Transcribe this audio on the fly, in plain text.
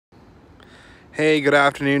Hey, good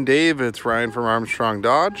afternoon, Dave. It's Ryan from Armstrong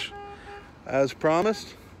Dodge. As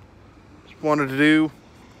promised, just wanted to do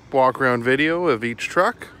walk around video of each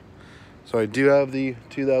truck. So I do have the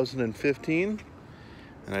 2015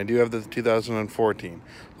 and I do have the 2014.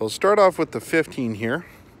 So I'll start off with the 15 here.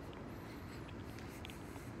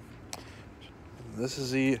 This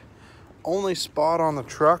is the only spot on the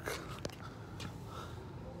truck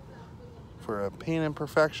for a paint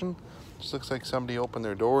imperfection. Just looks like somebody opened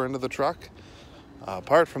their door into the truck.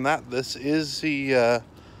 Apart from that, this is the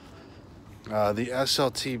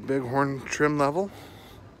SLT Bighorn trim level.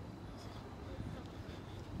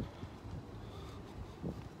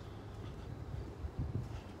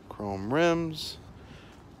 Chrome rims,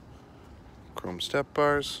 chrome step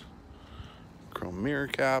bars, chrome mirror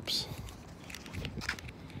caps.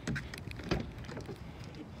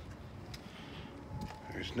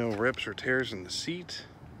 There's no rips or tears in the seat.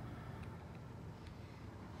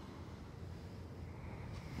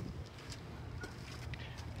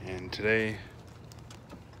 And today,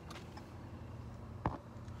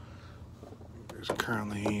 there's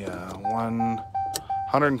currently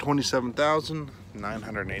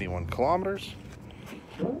 127,981 kilometers.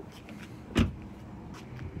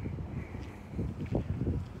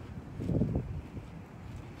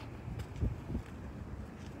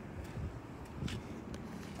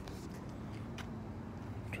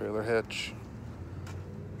 Trailer hitch,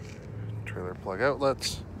 trailer plug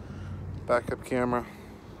outlets, backup camera.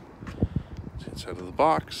 Inside of the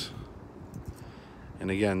box. And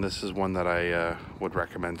again, this is one that I would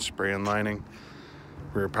recommend spray and lining.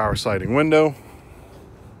 Rear power sliding window.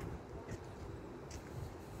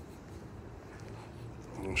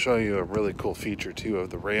 I'll show you a really cool feature too of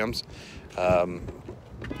the Rams.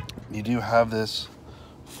 You do have this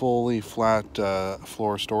fully flat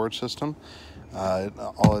floor storage system.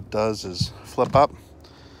 All it does is flip up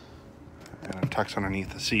and it tucks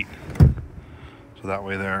underneath the seat. So that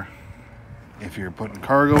way there, if you're putting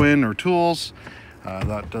cargo in or tools,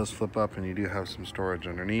 that does flip up and you do have some storage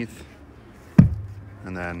underneath.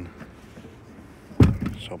 And then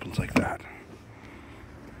it just opens like that.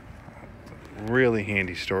 Really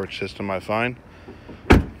handy storage system, I find.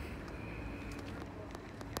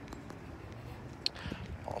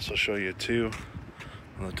 Also show you too,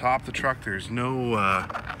 on the top of the truck, there's no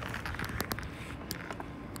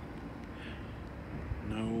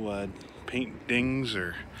paint dings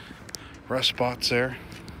or rust spots there.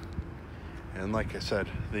 And like I said,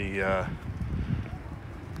 the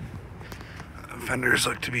fenders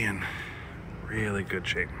look to be in really good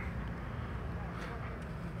shape.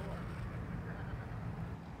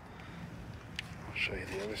 I'll show you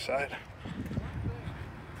the other side.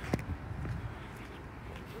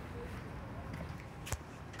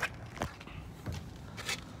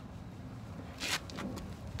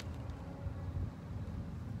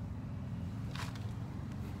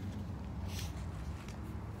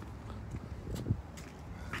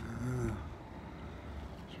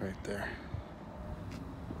 Right there.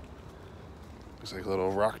 Looks like a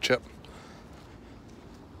little rock chip.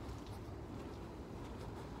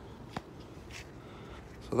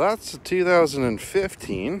 So that's the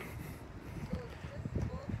 2015.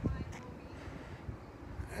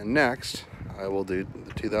 And next, I will do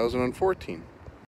the 2014.